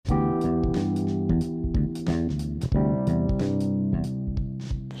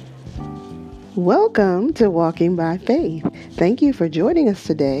Welcome to Walking by Faith. Thank you for joining us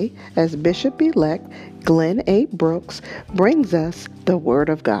today as Bishop-elect Glenn A. Brooks brings us the Word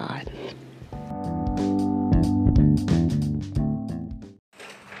of God.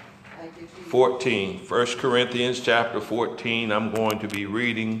 First Corinthians chapter 14. I'm going to be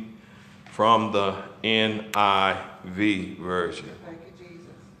reading from the NIV version.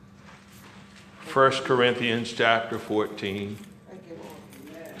 First Corinthians chapter 14.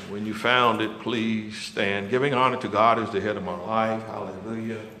 When you found it, please stand. Giving honor to God who's the head of my life.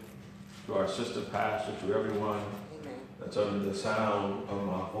 Hallelujah. To our sister pastor, to everyone that's under the sound of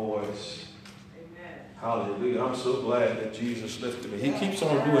my voice. Amen. Hallelujah. I'm so glad that Jesus lifted me. He keeps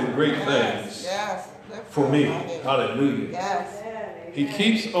on doing great things for me. Hallelujah. He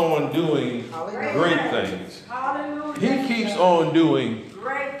keeps on doing great things. He keeps on doing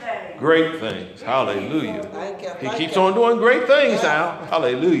great things. Hallelujah. He keeps on doing great things now.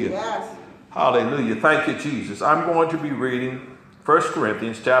 Hallelujah. Hallelujah. Thank you, Jesus. I'm going to be reading 1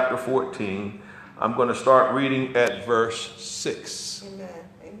 Corinthians chapter 14. I'm going to start reading at verse 6. Amen.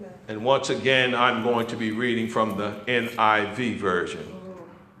 Amen. And once again, I'm going to be reading from the NIV version.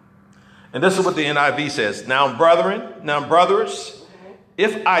 And this is what the NIV says. Now, brothers,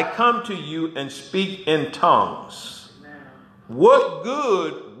 if I come to you and speak in tongues, what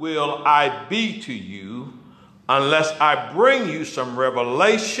good will I be to you unless I bring you some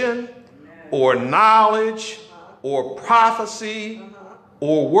revelation or knowledge or prophecy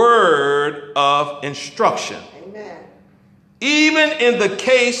or word of instruction? Amen. Even in the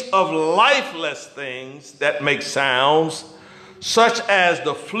case of lifeless things that make sounds, such as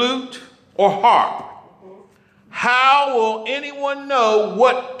the flute or harp, how will anyone know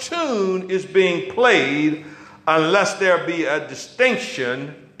what tune is being played unless there be a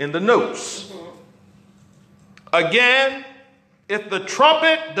distinction in the notes? Again, if the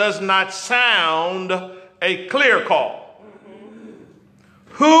trumpet does not sound a clear call,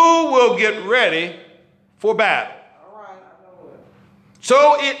 who will get ready for battle?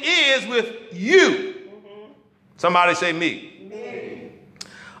 So it is with you. Somebody say me.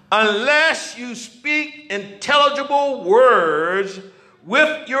 Unless you speak intelligible words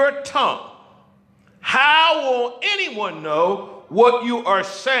with your tongue, how will anyone know what you are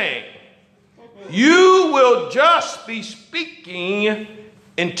saying? You will just be speaking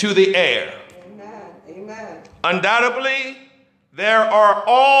into the air. Amen. Amen. Undoubtedly, there are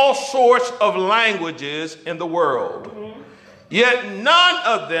all sorts of languages in the world, yet none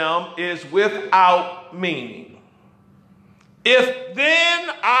of them is without meaning. If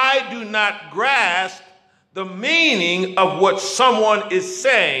then I do not grasp the meaning of what someone is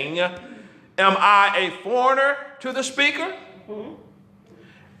saying, am I a foreigner to the speaker?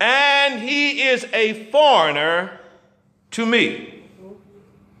 And he is a foreigner to me.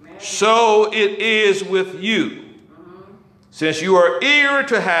 So it is with you. Since you are eager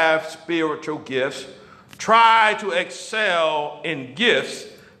to have spiritual gifts, try to excel in gifts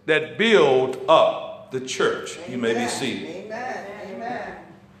that build up the church. You may be seated. Amen. Amen.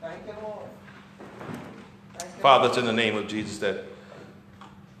 Thank you, Lord. Father, it's in the name of Jesus that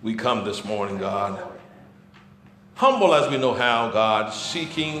we come this morning, God. Humble as we know how, God,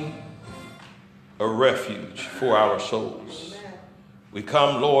 seeking a refuge for our souls. We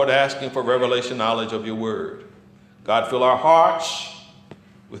come, Lord, asking for revelation knowledge of your word. God, fill our hearts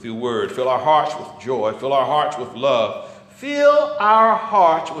with your word. Fill our hearts with joy. Fill our hearts with love. Fill our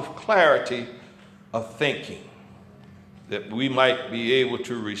hearts with clarity of thinking, that we might be able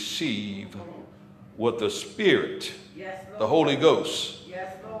to receive what the Spirit, the Holy Ghost,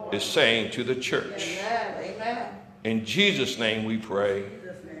 is saying to the church. Amen. Amen. In Jesus' name we pray.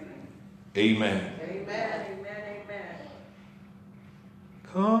 Amen. Amen. Amen.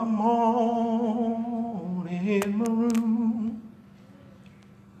 Come on in my room.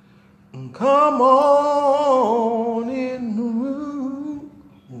 Come on in the room.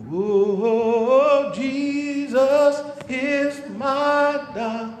 Oh, Jesus is my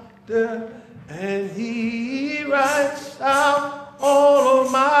doctor, and he writes out all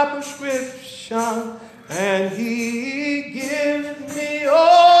of my prescription, and he gives me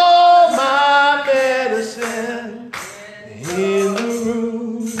all my medicine in the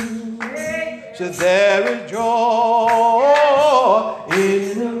room. So there is joy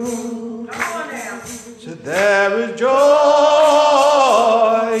in the room. So there is joy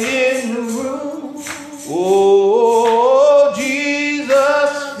in the room. Oh,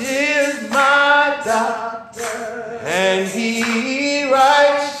 Jesus is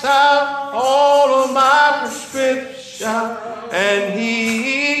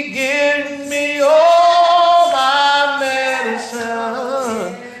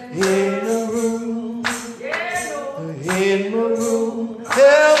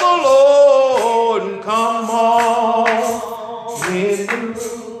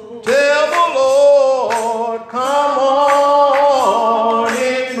Tell the Lord, come on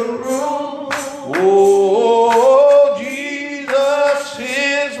in the room. Oh, Jesus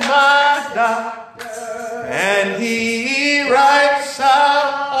is my doctor, and he writes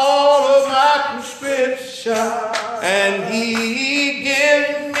out all of my prescription, and he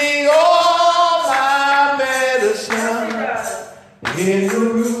gives me all my medicine. In the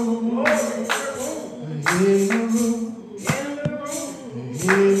room, in the room.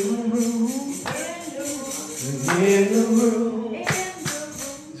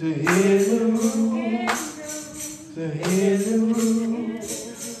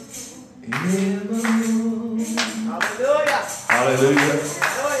 Hallelujah.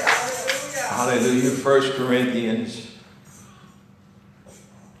 Hallelujah. 1 Corinthians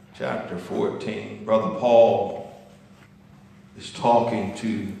chapter 14. Brother Paul is talking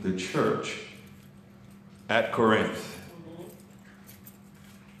to the church at Corinth.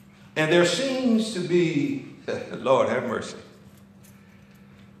 And there seems to be, Lord have mercy,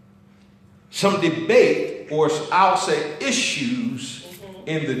 some debate, or I'll say issues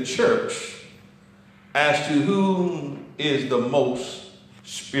in the church as to whom is the most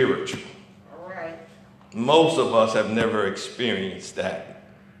spiritual. All right. Most of us have never experienced that.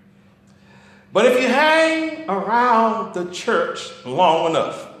 But if you hang around the church long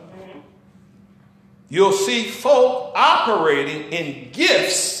enough, you'll see folk operating in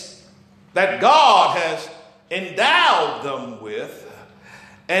gifts that God has endowed them with.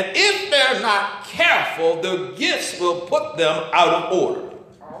 And if they're not careful, the gifts will put them out of order.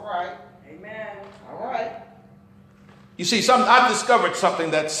 All right. Amen. All right. You see, I've discovered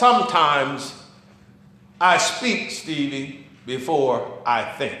something that sometimes I speak, Stevie, before I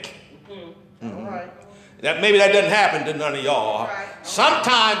think. Mm-hmm. All right. Maybe that doesn't happen to none of y'all. Right.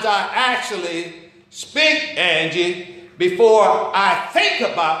 Sometimes I actually speak, Angie, before I think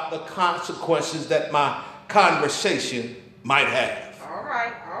about the consequences that my conversation might have. All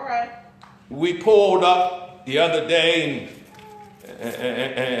right. All right. We pulled up the other day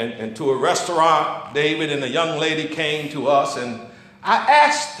and to a restaurant. David and a young lady came to us, and I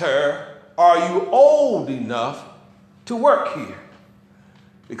asked her, "Are you old enough to work here?"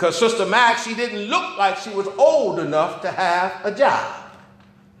 Because Sister Max, she didn't look like she was old enough to have a job.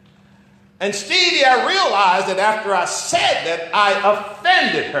 And Stevie, I realized that after I said that, I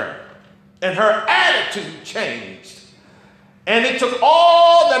offended her, and her attitude changed. And it took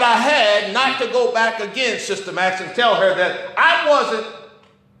all that I had not to go back again, Sister Max, and tell her that I wasn't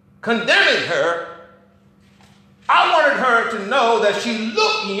condemning her. I wanted her to know that she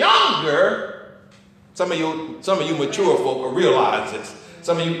looked younger. Some of you mature folk will realize this.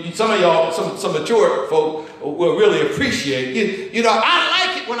 Some mature folk will really appreciate it. You know, I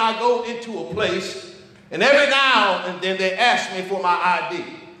like it when I go into a place and every now and then they ask me for my ID.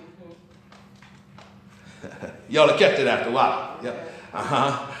 Y'all will catch it after a while. Yep.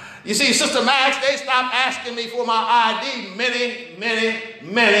 You see, Sister Max, they stopped asking me for my ID many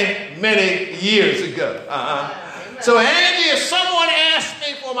years ago. So, Angie, if someone asked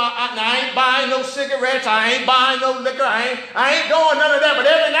me for my ID, I ain't buying no cigarettes, I ain't buying no liquor, I ain't doing none of that, but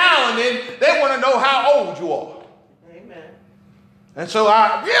every now and then they want to know how old you are. Amen. And so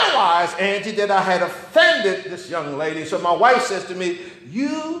I realized, Angie, that I had offended this young lady. So my wife says to me,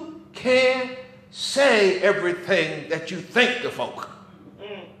 "You can't say everything that you think to folk."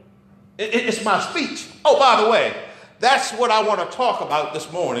 It's my speech. Oh, by the way, that's what I want to talk about this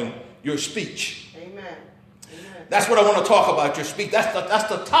morning, your speech. Amen. That's what I want to talk about, your speech. That's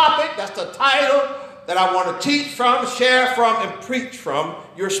the topic, that's the title that I want to teach from, share from, and preach from,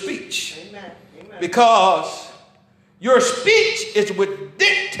 your speech. Amen. Because your speech is what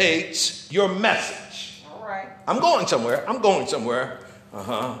dictates your message. All right. I'm going somewhere.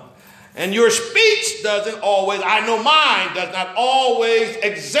 And your speech doesn't always, I know mine does not always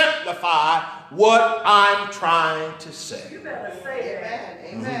exemplify what I'm trying to say. You better say amen.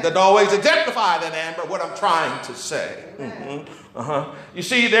 Amen. Doesn't always exemplify that, Amber, what I'm trying to say. You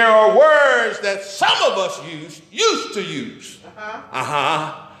see, there are words that some of us used to use,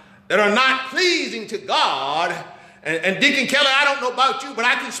 that are not pleasing to God. And Deacon Kelly, I don't know about you, but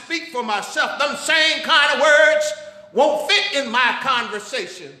I can speak for myself. Them same kind of words won't fit in my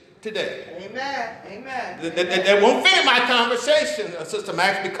conversation today. Amen. That won't fit in my conversation, Sister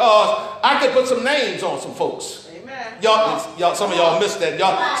Max, because I could put some names on some folks. Amen. Y'all, some of y'all missed that.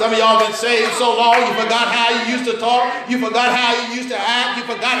 Some of y'all been saved so long, you forgot how you used to talk. You forgot how you used to act. You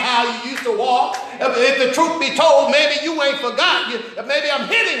forgot how you used to walk. If the truth be told, maybe you ain't forgot. Maybe I'm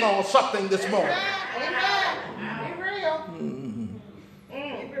hitting on something this morning. Amen. Be real.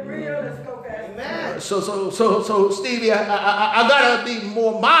 Be real. Let's go back. Amen. So, Stevie, I gotta be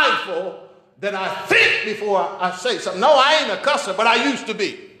more mindful that I think before I say something. No, I ain't a cusser, but I used to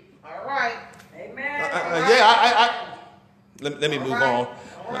be. All right. Amen. Let me move on.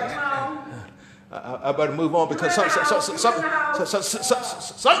 I better move on because sometimes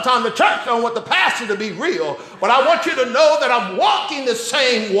the church don't want the pastor to be real, but I want you to know that I'm walking the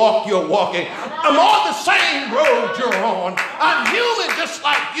same walk you're walking. I'm on the same road you're on. I'm human just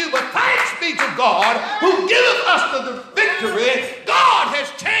like you, but thanks be to God who giveth us the victory. God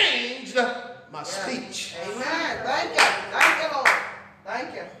has changed my speech. Amen. Thank you. Thank you, Lord.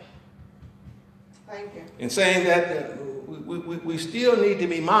 Thank you. Thank you. In saying that, we still need to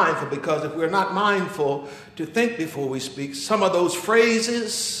be mindful, because if we're not mindful to think before we speak, some of those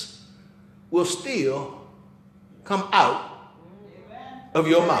phrases will still come out of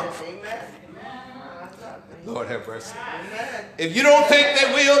your mouth. Lord have mercy. If you don't think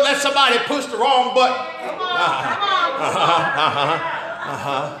they will, let somebody push the wrong button.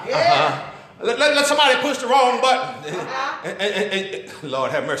 Let somebody push the wrong button. And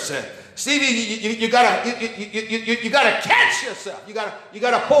Lord have mercy. Stevie, you gotta catch yourself. You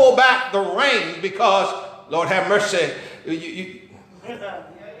gotta pull back the reins, because Lord have mercy. Amen.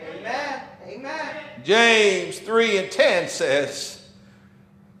 Amen. James 3:10 says,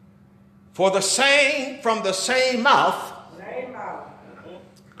 "For from the same mouth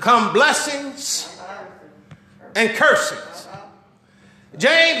come blessings and cursings."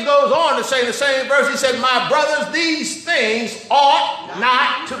 James goes on to say in the same verse, he said, "My brothers, these things ought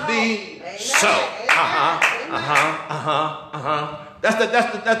not to be so."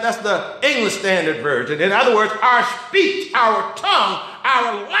 That's the English Standard Version. In other words, our speech, our tongue,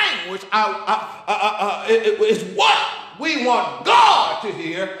 our language is what we want God to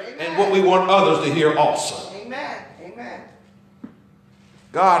hear and what we want others to hear also. Amen. Amen.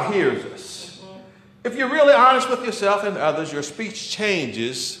 God hears us. If you're really honest with yourself and others, your speech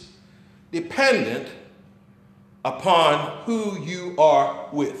changes dependent upon who you are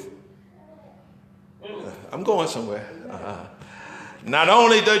with. I'm going somewhere. Not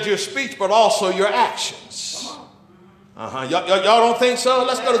only does your speech, but also your actions. Y'all don't think so?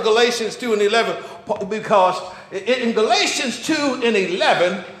 Let's go to Galatians 2:11, because in Galatians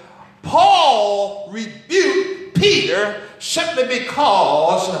 2:11, Paul rebuked Peter simply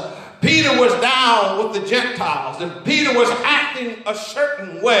because Peter was down with the Gentiles, and Peter was acting a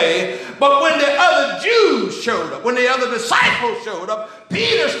certain way. But when the other Jews showed up, when the other disciples showed up,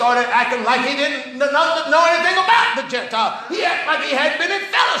 Peter started acting like he didn't know anything about the Gentiles. He acted like he hadn't been in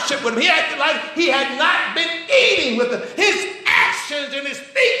fellowship with them. He acted like he had not been eating with them. His actions and his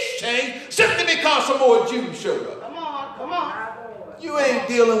speech changed simply because some more Jews showed up. Come on. You ain't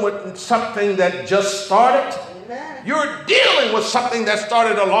dealing with something that just started. You're dealing with something that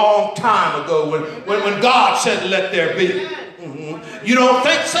started a long time ago when God said, "Let there be." You don't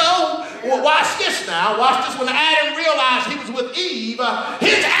think so? Well, watch this now. Watch this. When Adam realized he was with Eve,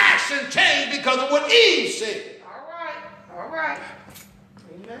 his action changed because of what Eve said. All right.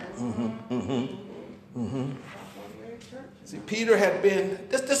 Amen. See, Peter had been,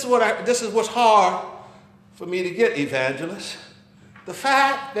 this is what's hard for me to get, evangelist. The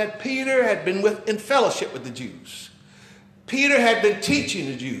fact that Peter had been in fellowship with the Jews. Peter had been teaching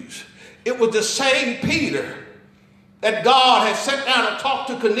the Jews. It was the same Peter that God had sent down to talk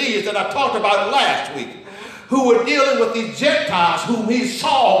to Cornelius that I talked about last week, who were dealing with these Gentiles whom he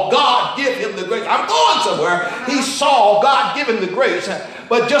saw God give him the grace. I'm going somewhere. He saw God give him the grace,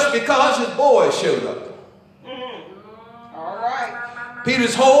 but just because his boys showed up. All right.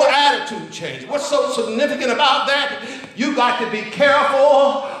 Peter's whole attitude changed. What's so significant about that? You got to be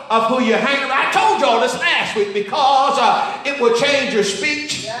careful of who you hang around. I told y'all this last week, because it will change your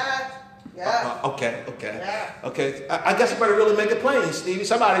speech. Okay. I guess I better really make it plain, Stevie.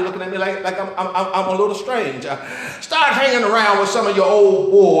 Somebody looking at me like I'm a little strange. Start hanging around with some of your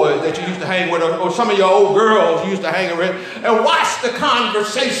old boys that you used to hang with, or some of your old girls you used to hang with, and watch the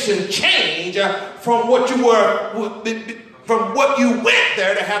conversation change from what you went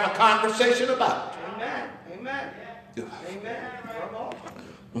there to have a conversation about. Amen.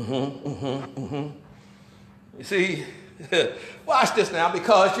 You see, watch this now,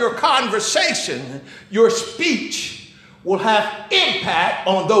 because your conversation, your speech will have impact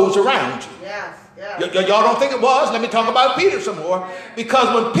on those around you. Yes. Y'all don't think it was? Let me talk about Peter some more.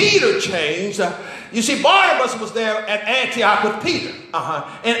 Because when Peter changed, you see, Barnabas was there at Antioch with Peter.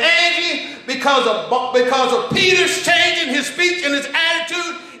 And Angie, because of Peter's change in his speech and his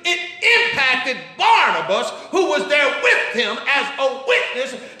attitude, it impacted Barnabas, who was there with him as a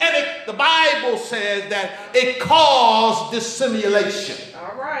witness. And the Bible says that it caused dissimulation.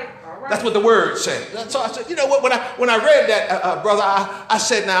 All right. That's what the word said. So I said, you know what, when I read that, brother, I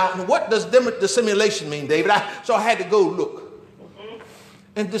said, now, what does dissimulation mean, David? So I had to go look.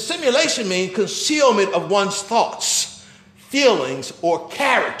 And dissimulation means concealment of one's thoughts, feelings, or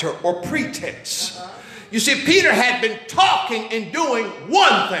character, or pretense. You see, Peter had been talking and doing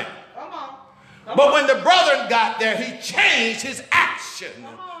one thing. But when the brethren got there, he changed his action.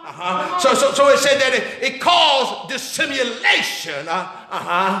 So it said that it caused dissimulation.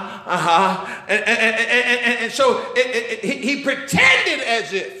 And so he pretended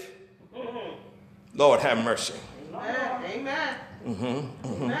as if. Lord have mercy. Amen.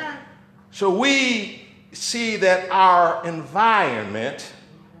 Amen. So we see that our environment,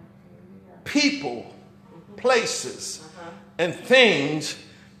 people, places, and things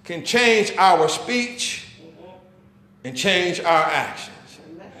can change our speech and change our actions.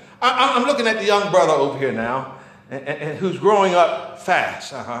 I'm looking at the young brother over here now, and who's growing up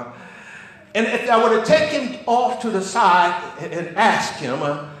fast. And if I were to take him off to the side and ask him,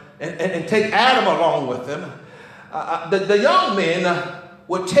 and take Adam along with him, the young men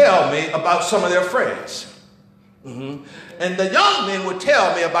would tell me about some of their friends. And the young men would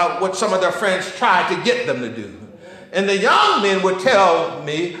tell me about what some of their friends tried to get them to do. And the young men would tell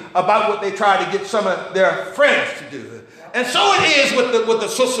me about what they tried to get some of their friends to do. And so it is with the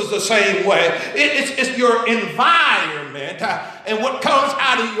sisters the same way. It's your environment and what comes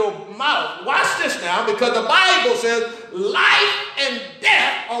out of your mouth. Watch this now, because the Bible says life and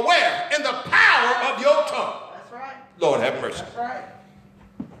death are where? In the power of your tongue. That's right. Lord have mercy. That's right.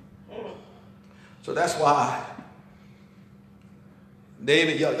 So that's why,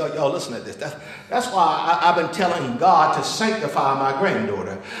 David, y'all listen to this. That's why I've been telling God to sanctify my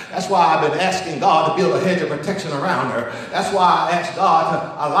granddaughter. That's why I've been asking God to build a hedge of protection around her. That's why I asked God to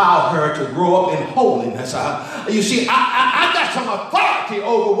allow her to grow up in holiness. You see, I got some authority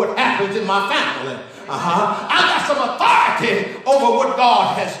over what happens in my family. I got some authority over what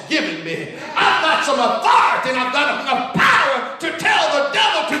God has given me. I've got some authority, and I've got enough power to tell the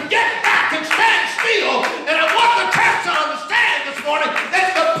devil to get back and stand still. And I want the church to understand this morning that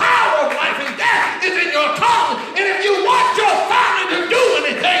the power of life and death is in your tongue. And if you want your family to do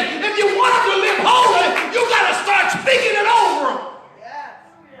anything, if you want them to live holy, you got to start speaking it over them.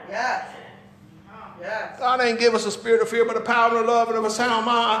 Yes. Yes. God ain't give us a spirit of fear, but a power of love and of a sound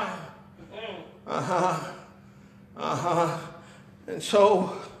mind. And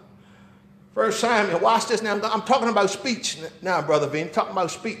so, 1 Samuel, watch this now. I'm talking about speech now, Brother Vin. Talking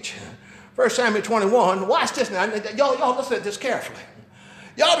about speech. 1 Samuel 21. Watch this now. Y'all listen to this carefully.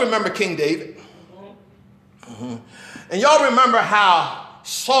 Y'all remember King David? And y'all remember how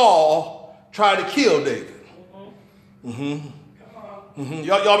Saul tried to kill David?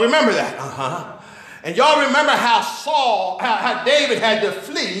 Y'all remember that? And y'all remember how how David had to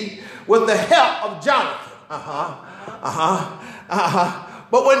flee with the help of Jonathan.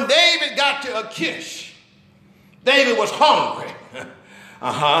 But when David got to Achish, David was hungry.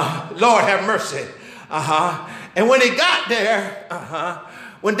 Lord have mercy. And when he got there,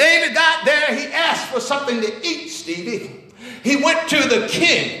 when David got there, he asked for something to eat, Stevie. He went to the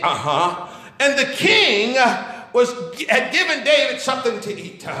king. And the king had given David something to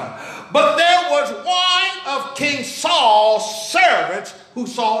eat. But there was one of King Saul's servants who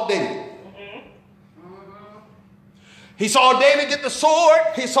saw David. He saw David get the sword.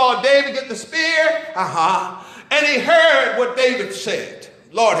 He saw David get the spear. And he heard what David said.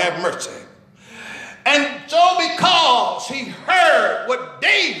 Lord have mercy. And so because he heard what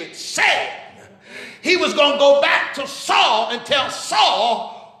David said, he was going to go back to Saul and tell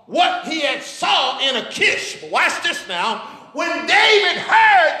Saul what he had saw in Achish. But watch this now. When David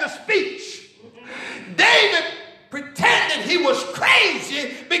heard the speech, David pretended he was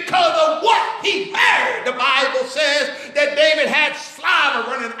crazy because of what he heard. The Bible says that David had saliva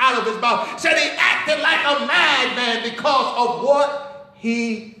running out of his mouth. Said he acted like a madman because of what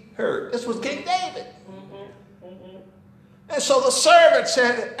he heard. This was King David. And so the servant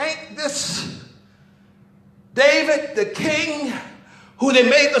said, ain't this David, the king, who they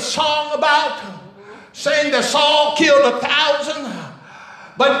made the song about, saying that Saul killed 1,000,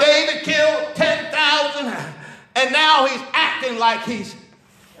 but David killed 10,000, and now he's acting like he's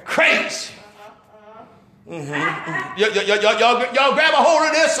crazy. Y'all grab a hold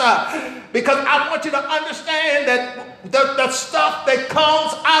of this because I want you to understand that the stuff that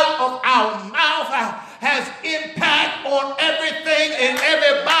comes out of our mouth has impact on everything and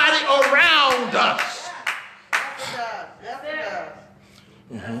everybody around us. Yes,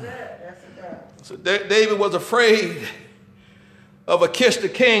 it does. So David was afraid of Achish, the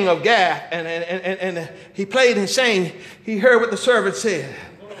king of Gath, and he played and sang. He heard what the servant said.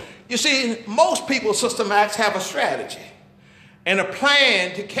 You see, most people, Sister Max, have a strategy and a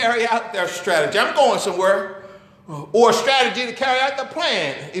plan to carry out their strategy. I'm going somewhere. Or a strategy to carry out the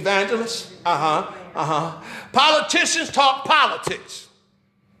plan, evangelists. Politicians talk politics.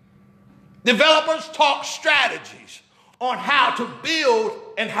 Developers talk strategies on how to build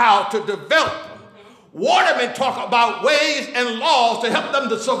and how to develop. Watermen talk about ways and laws to help them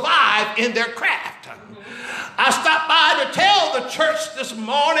to survive in their craft. I stopped by to tell the church this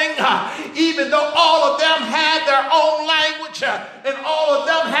morning, even though all of them had their own language and all of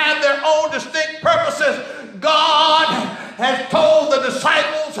them had their own distinct purposes, God has told the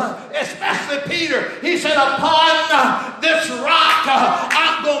disciples, especially Peter, he said, upon this rock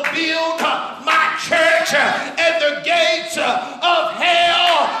I'm going to build my church, and the gates of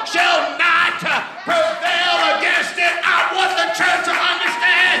hell shall not prevail against it. I want the church to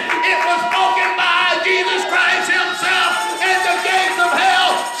understand it was spoken by Jesus Christ himself, and the gates of hell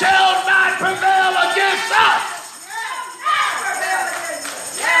shall not prevail against us.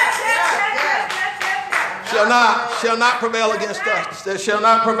 Shall not prevail against us. They shall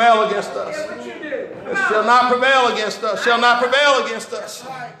not prevail against us. It shall not prevail against us. Shall not prevail against us.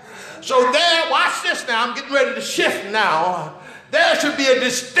 So there, watch this now. I'm getting ready to shift now. There should be a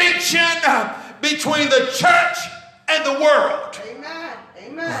distinction between the church and the world. Amen.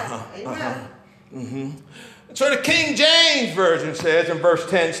 Amen. Amen. So the King James Version says in verse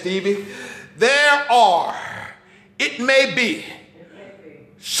 10, Stevie, there are, it may be,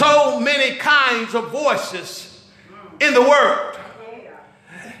 so many kinds of voices in the world,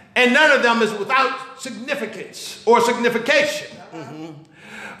 and none of them is without significance or signification.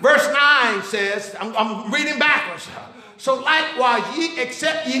 Verse 9 says, I'm reading backwards. So likewise,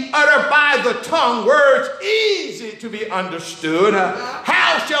 except ye utter by the tongue words easy to be understood,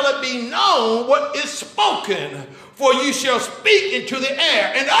 how shall it be known what is spoken? For you shall speak into the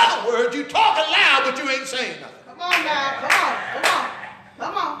air. In other words, you talking loud, but you ain't saying nothing. Come on now,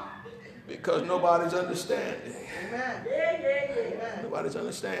 come on. Because nobody's understanding. Amen. Amen. Nobody's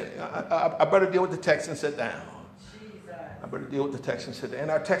understanding. I better deal with the text and sit down. I better deal with the text and sit down. In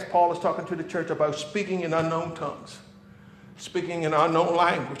our text, Paul is talking to the church about speaking in unknown tongues. Speaking in unknown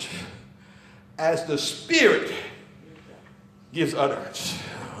language as the Spirit gives utterance.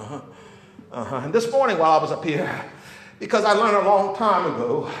 And this morning while I was up here, because I learned a long time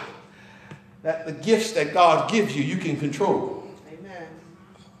ago that the gifts that God gives you, you can control. Amen.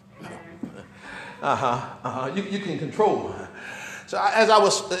 You can control. So as I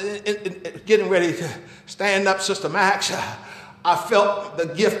was getting ready to stand up, Sister Max, I felt the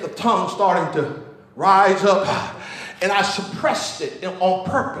gift of tongues starting to rise up. And I suppressed it on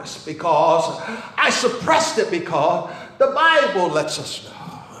purpose because the Bible lets us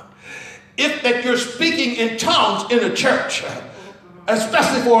know if that you're speaking in tongues in a church,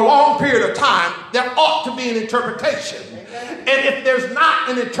 especially for a long period of time, there ought to be an interpretation. And if there's not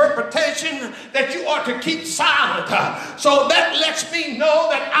an interpretation, that you ought to keep silent. So that lets me know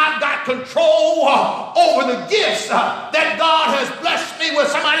that I've got control over the gifts that God has blessed me with.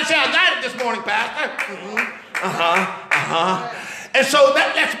 Somebody say, I got it this morning, Pastor. And so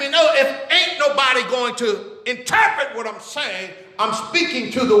that lets me know if ain't nobody going to interpret what I'm saying, I'm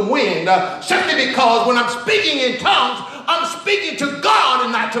speaking to the wind. Simply because when I'm speaking in tongues, I'm speaking to God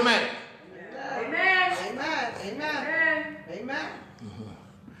and not to man. Amen. Amen. Amen. Amen.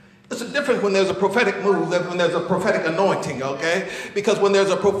 It's a difference when there's a prophetic move than when there's a prophetic anointing, okay? Because when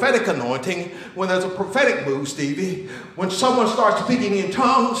there's a prophetic anointing, when there's a prophetic move, Stevie, when someone starts speaking in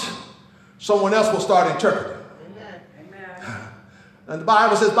tongues, someone else will start interpreting. And the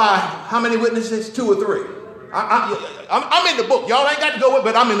Bible says by how many witnesses? 2 or 3. I'm in the book. Y'all ain't got to go with it,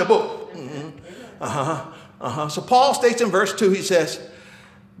 but I'm in the book. So Paul states in verse 2, he says,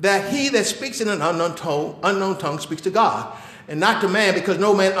 that he that speaks in an unknown tongue speaks to God and not to man, because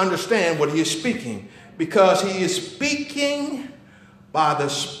no man understands what he is speaking, because he is speaking by the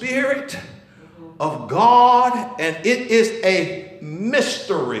Spirit of God, and it is a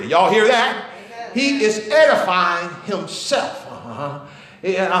mystery. Y'all hear that? He is edifying himself.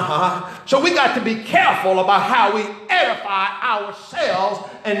 So we got to be careful about how we edify ourselves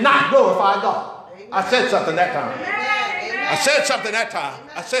and not glorify God. I said something that time. I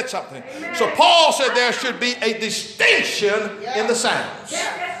said something. So Paul said there should be a distinction in the sounds.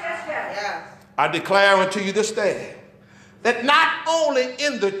 I declare unto you this day that not only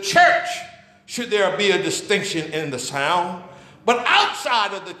in the church should there be a distinction in the sound, but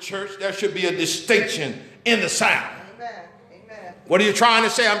outside of the church there should be a distinction in the sound. What are you trying to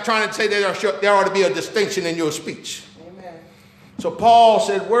say? I'm trying to say that there ought to be a distinction in your speech. Amen. So Paul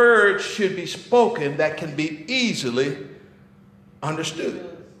said words should be spoken that can be easily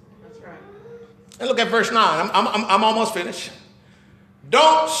understood. And look at verse 9. I'm almost finished.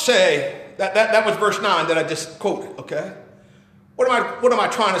 Don't say, that was verse 9 that I just quoted, okay? What am I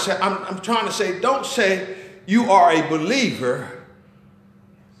trying to say? I'm trying to say, don't say you are a believer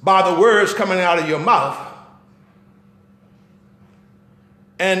by the words coming out of your mouth.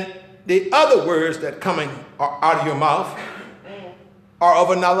 And the other words that coming out of your mouth are of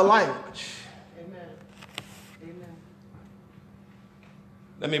another language. Amen. Amen.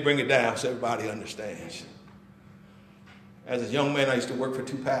 Let me bring it down so everybody understands. As a young man, I used to work for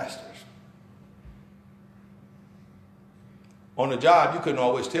 2 pastors. On the job, you couldn't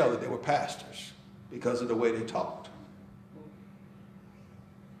always tell that they were pastors because of the way they talked.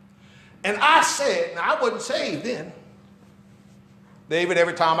 And I said, now I wasn't saved then. David,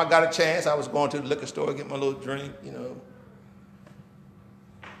 every time I got a chance, I was going to the liquor store, get my little drink, you know.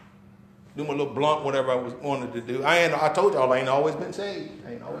 Do my little blunt, whatever I wanted to do. I told y'all I ain't always been saved.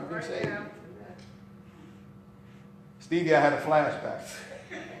 I ain't always been saved. Stevie, I had a flashback.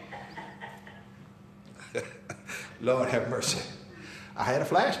 Lord have mercy. I had a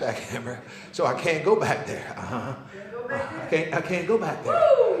flashback, Amber, so I can't go back there. I can't go back there.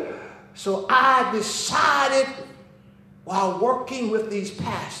 Woo! So I decided while working with these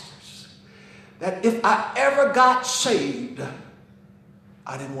pastors that if I ever got saved,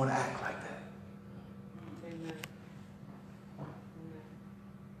 I didn't want to act like that. Amen.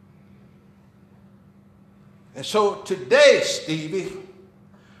 And so today, Stevie,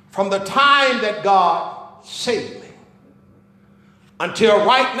 from the time that God saved me until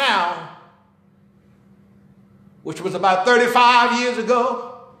right now, which was about 35 years ago,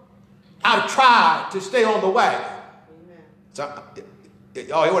 I've tried to stay on the wagon. Amen. So,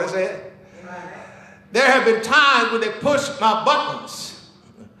 y'all hear what I said? There have been times when they pushed my buttons.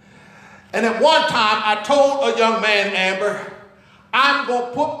 And at one time, I told a young man, Amber, I'm going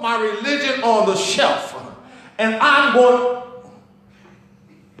to put my religion on the shelf. And I'm going to...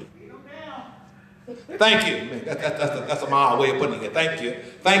 Thank you. That's a mild way of putting it. Thank you.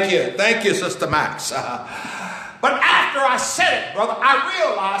 Thank you. Thank you, Sister Max. But after I said it, brother, I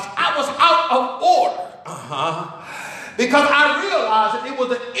realized I was out of order. Because I realized that it was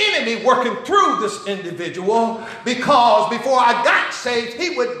the enemy working through this individual, because before I got saved,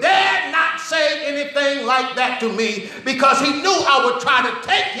 he would dare not say anything like that to me because he knew I would try to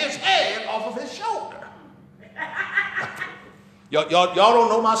take his head off of his shoulder. Y'all don't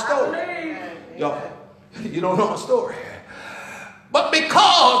know my story. You don't know my story. But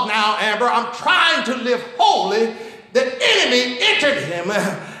because now, Amber, I'm trying to live holy, the enemy entered him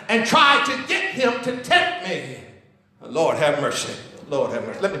and tried to get him to tempt me. Lord have mercy. Lord have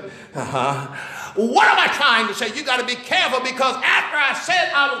mercy. What am I trying to say? You got to be careful, because after I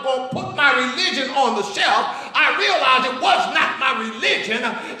said I was going to put my religion on the shelf, I realized it was not my religion.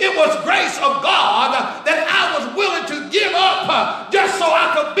 It was grace of God that I was willing to give up just so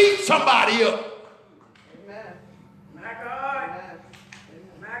I could beat somebody up. Amen. My God.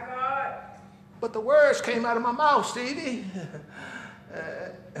 My God. But the words came out of my mouth, Stevie.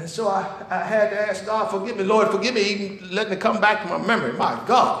 And so I had to ask God, forgive me, Lord, forgive me, even letting it come back to my memory. My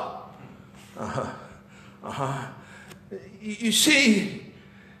God. You see,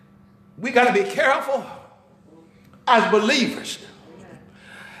 we got to be careful as believers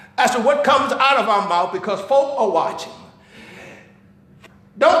as to what comes out of our mouth, because folk are watching.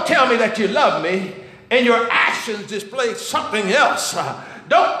 Don't tell me that you love me and your actions display something else.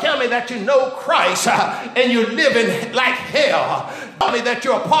 Don't tell me that you know Christ and you're living like hell. Tell me that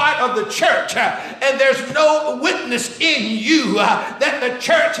you're a part of the church and there's no witness in you that the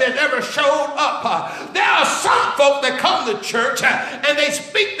church has ever showed up. There are some folk that come to church and they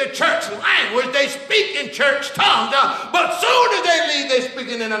speak the church language. They speak in church tongues, but soon as they leave, they're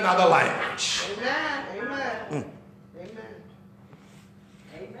speaking in another language. Amen.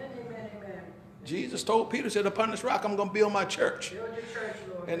 Jesus told Peter, said, upon this rock I'm going to build my church.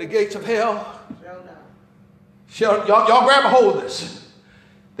 And the gates of hell shall, y'all grab a hold of this.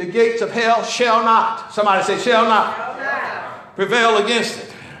 The gates of hell shall not. Somebody say, shall not prevail against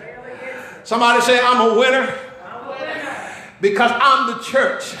it. Somebody say, I'm a winner because I'm the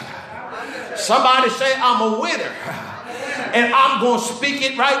church. Somebody say, I'm a winner and I'm going to speak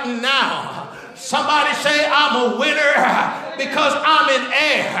it right now. Somebody say, I'm a winner because I'm in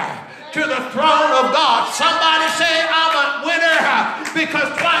air to the throne of God. Somebody say, I'm a winner because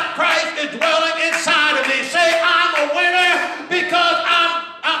Christ is dwelling inside of me. Say, I'm a winner because I'm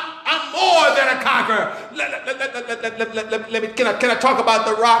more than a conqueror. Can I talk about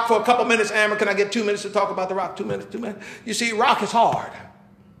the rock for a couple minutes, Amber? Can I get 2 minutes to talk about the rock? 2 minutes, 2 minutes. You see, rock is hard.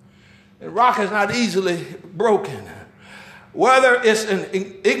 And rock is not easily broken. Whether it's an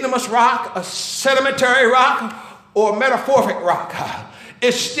igneous rock, a sedimentary rock, or a metamorphic rock,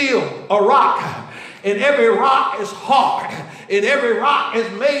 it's still a rock. And every rock is hard. And every rock is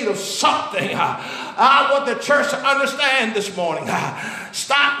made of something. I want the church to understand this morning.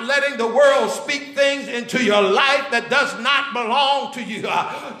 Stop letting the world speak things into your life that does not belong to you.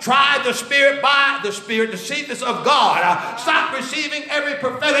 Try the Spirit by the Spirit, the secrets of God. Stop receiving every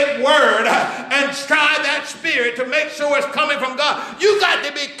prophetic word and try that Spirit to make sure it's coming from God. You got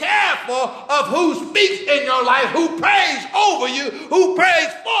to be careful of who speaks in your life, who prays over you, who prays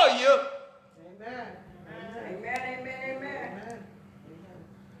for you. Amen. Amen. Amen.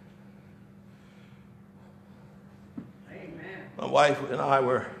 Amen. My wife and I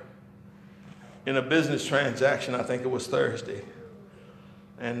were in a business transaction, I think it was Thursday.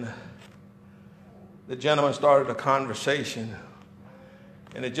 And the gentleman started a conversation.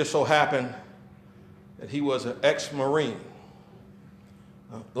 And it just so happened that he was an ex-Marine,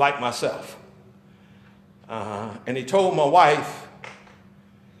 like myself. And he told my wife,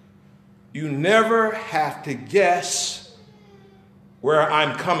 you never have to guess where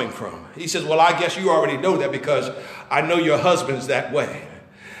I'm coming from. He says, well, I guess you already know that because I know your husband's that way.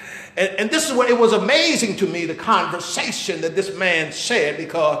 And this is what it was amazing to me, the conversation that this man said,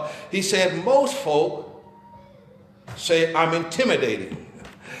 because he said, most folk say I'm intimidating.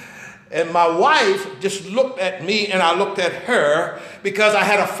 And my wife just looked at me and I looked at her because I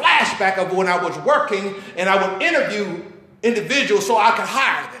had a flashback of when I was working and I would interview individuals so I could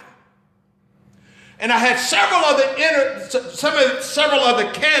hire them. And I had several other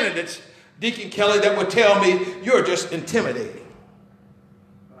candidates, Deacon Kelly, that would tell me, you're just intimidating.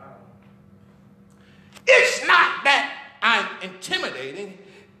 It's not that I'm intimidating.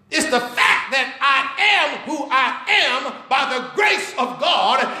 It's the fact that I am who I am by the grace of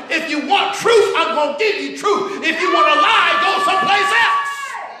God. If you want truth, I'm going to give you truth. If you want a lie, go someplace else.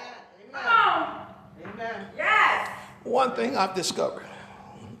 Come on. Amen. Yes. One thing I've discovered.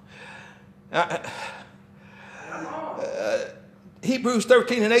 Hebrews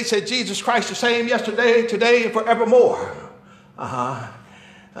 13:8 said Jesus Christ the same yesterday, today, and forevermore.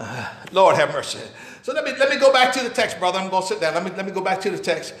 Lord have mercy. So let me go back to the text, brother. I'm going to sit down. Let me go back to the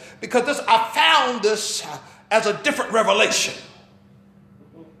text because I found this as a different revelation.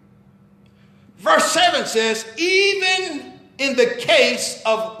 Verse 7 says, even in the case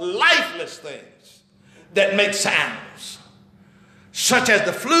of lifeless things that make sounds, such as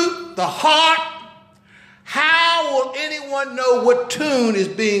the flute, the harp, how will anyone know what tune is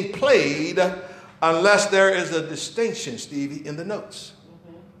being played unless there is a distinction, Stevie, in the notes?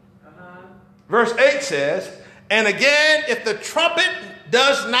 Verse 8 says, and again, if the trumpet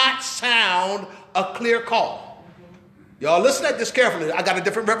does not sound a clear call. Y'all listen at this carefully. I got a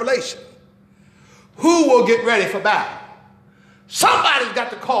different revelation. Who will get ready for battle? Somebody's got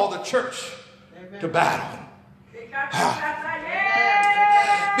to call the church to battle.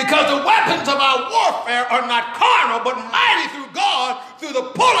 Because the weapons of our warfare are not carnal, but mighty through God, through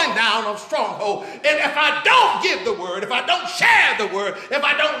the pulling down of strongholds. And if I don't give the word, if I don't share the word, if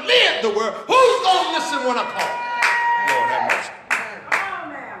I don't live the word, who's going to listen when I call? Lord have mercy. Come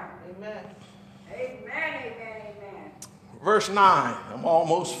on now. Amen. Amen, amen, amen. Verse 9, I'm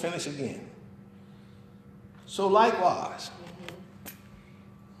almost finished again. So likewise,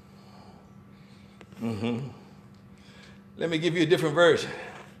 let me give you a different version.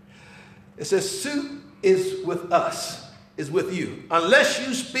 It says, suit is with us, is with you. Unless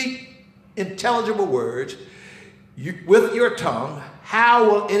you speak intelligible words with your tongue, how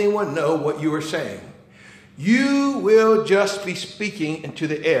will anyone know what you are saying? You will just be speaking into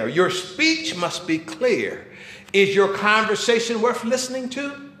the air. Your speech must be clear. Is your conversation worth listening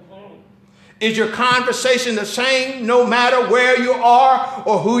to? Is your conversation the same no matter where you are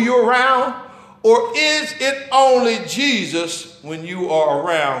or who you're around? Or is it only Jesus when you are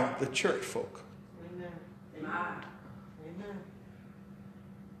around the church folk? Amen. Amen.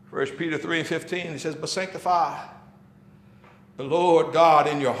 1 Peter 3:15, it says, but sanctify the Lord God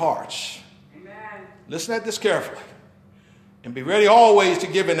in your hearts. Amen. Listen at this carefully. And be ready always to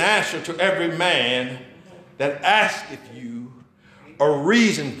give an answer to every man that asketh you a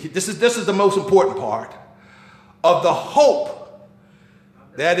reason. This is the most important part of the hope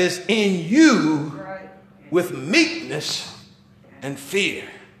that is in you with meekness and fear.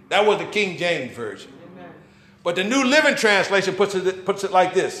 That was the King James Version. Amen. But the New Living Translation puts it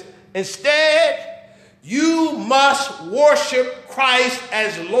like this. Instead, you must worship Christ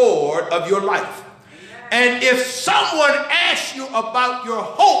as Lord of your life. And if someone asks you about your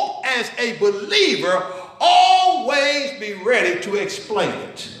hope as a believer, always be ready to explain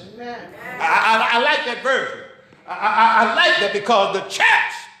it. Amen. I like that version. I like that because the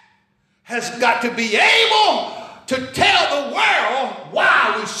church has got to be able to tell the world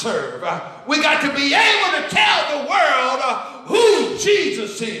why we serve. We got to be able to tell the world who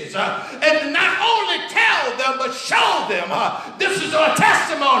Jesus is. And not only tell them, but show them. This is a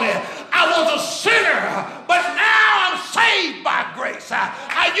testimony. I was a sinner, but now I'm saved by grace.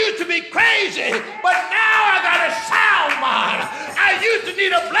 I used to be crazy, but now I got a sound mind. I used to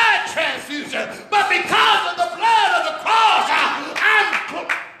need a blood transfusion, but because of the blood of the cross,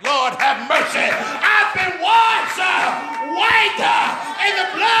 Lord have mercy, I've been washed white in the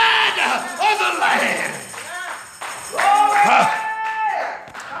blood of the Lamb.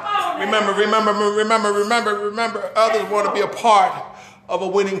 Remember, others want to be a part of a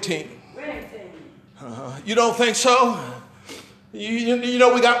winning team. You don't think so? You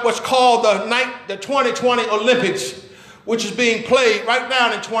know, we got what's called the 2020 Olympics, which is being played right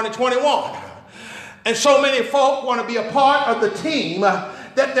now in 2021. And so many folk want to be a part of the team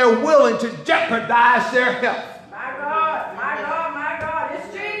that they're willing to jeopardize their health. My God, it's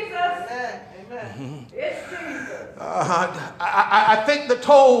Jesus. Amen. It's Jesus. I think the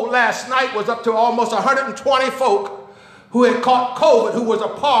toll last night was up to almost 120 folk who had caught COVID,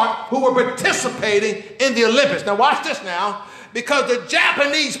 who were participating in the Olympics. Now watch this now, because the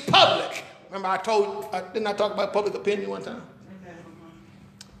Japanese public, remember didn't I talk about public opinion one time?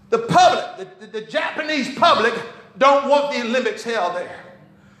 The public, the Japanese public don't want the Olympics held there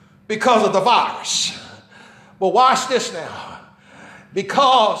because of the virus. But watch this now.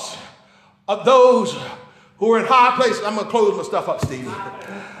 Because of those who are in high places, I'm going to close my stuff up, Stevie.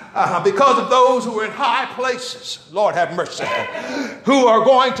 Because of those who are in high places, Lord have mercy, who are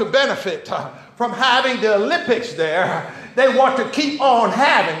going to benefit from having the Olympics there, they want to keep on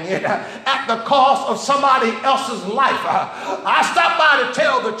having it at the cost of somebody else's life. I stopped by to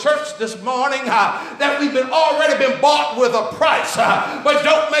tell the church this morning that we've already been bought with a price, but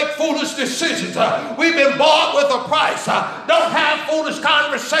don't make foolish decisions. We've been bought with a price. Don't have foolish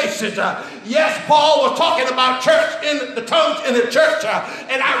conversations. Yes, Paul was talking about church in the tongues in the church,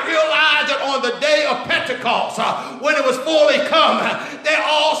 and I realized that on the day of Pentecost, when it was fully come, they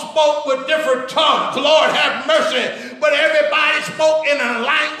all spoke with different tongues. Lord have mercy. But everybody spoke in a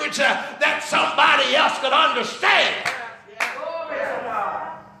language that somebody else could understand.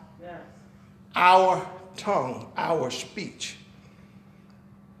 Our tongue, our speech.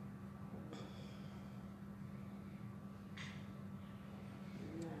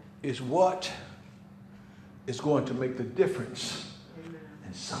 Is what is going to make the difference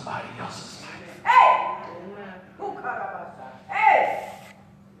in somebody else's life. Hey! Hey!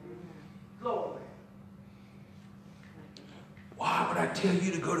 Glory. Why would I tell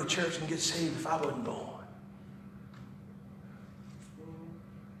you to go to church and get saved if I wasn't going?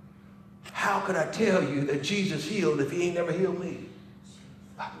 How could I tell you that Jesus healed if he ain't never healed me?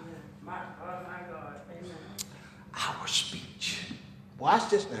 My God. Amen. Our speech.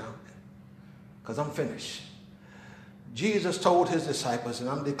 Watch this now, because I'm finished. Jesus told his disciples, and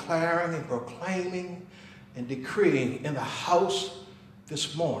I'm declaring and proclaiming and decreeing in the house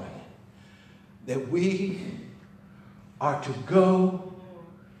this morning, that we are to go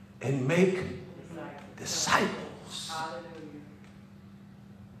and make disciples. Hallelujah.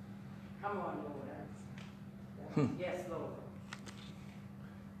 Come on, Lord. Yes, Lord.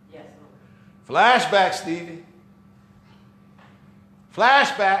 Yes, Lord. Flashback, Stevie.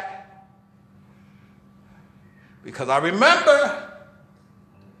 Flashback. Because I remember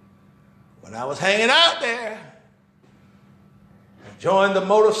when I was hanging out there, I joined the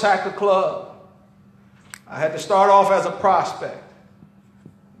motorcycle club. I had to start off as a prospect.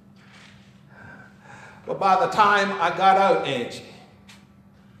 But by the time I got out, Angie,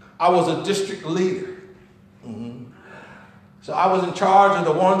 I was a district leader. So I was in charge of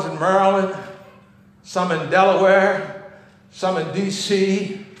the ones in Maryland, some in Delaware, some in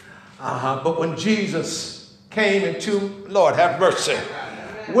D.C. But when Jesus came into, Lord have mercy,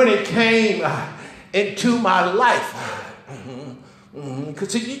 when it came into my life,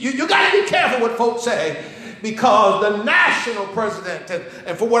 because you got to be careful what folks say, because the national president,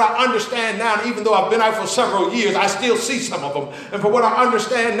 and for what I understand now, even though I've been out for several years, I still see some of them. And for what I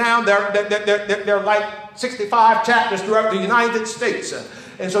understand now, they're like 65 chapters throughout the United States.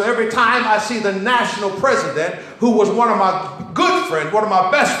 And so every time I see the national president, who was one of my good friends, one of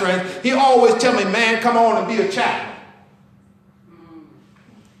my best friends, he always tell me, man, come on and be a chaplain.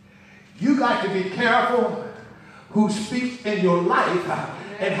 You got to be careful who speaks in your life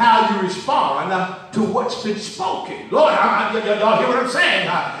and how you respond to what's been spoken. Lord, y'all hear what I'm saying?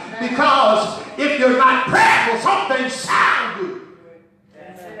 Because if you're not prayerful, some things sound good.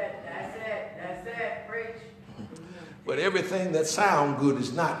 That's it. Preach. But everything that sounds good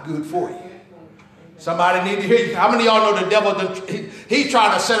is not good for you. Somebody need to hear you. How many of y'all know the devil, he's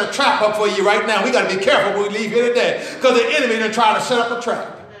trying to set a trap up for you right now. We got to be careful when we leave here today, because the enemy is trying to set up a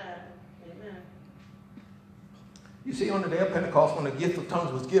trap. You see, on the day of Pentecost, when the gift of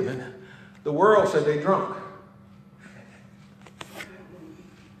tongues was given, the world said they drunk.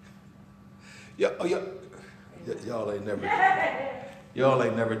 Y'all ain't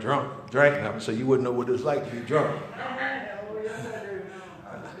never drank nothing, so you wouldn't know what it was like to be drunk.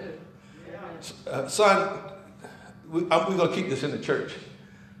 Son, we're going to keep this in the church,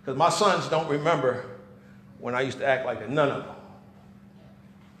 because my sons don't remember when I used to act like a none of them.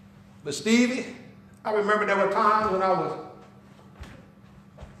 But Stevie, I remember there were times when I was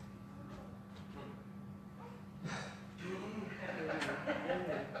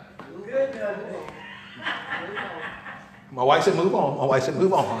My wife said, move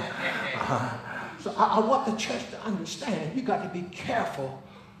on. So I want the church to understand, you got to be careful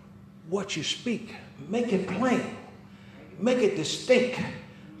what you speak. Make it plain. Make it distinct.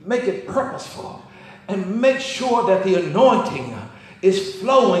 Make it purposeful. And make sure that the anointing is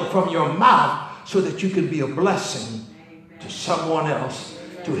flowing from your mouth so that you can be a blessing to someone else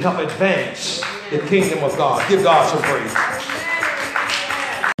to help advance the kingdom of God. Give God some praise.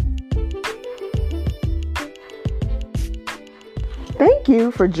 Thank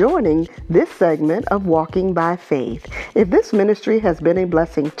you for joining this segment of Walking by Faith. If this ministry has been a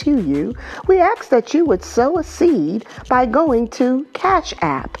blessing to you, we ask that you would sow a seed by going to Cash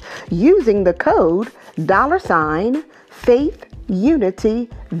App using the code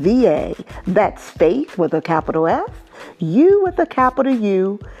 $FaithUnityVA. That's faith with a capital F, U with a capital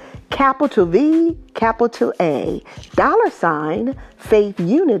U, capital V, capital A,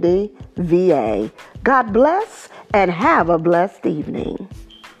 $FaithUnityVA. God bless and have a blessed evening.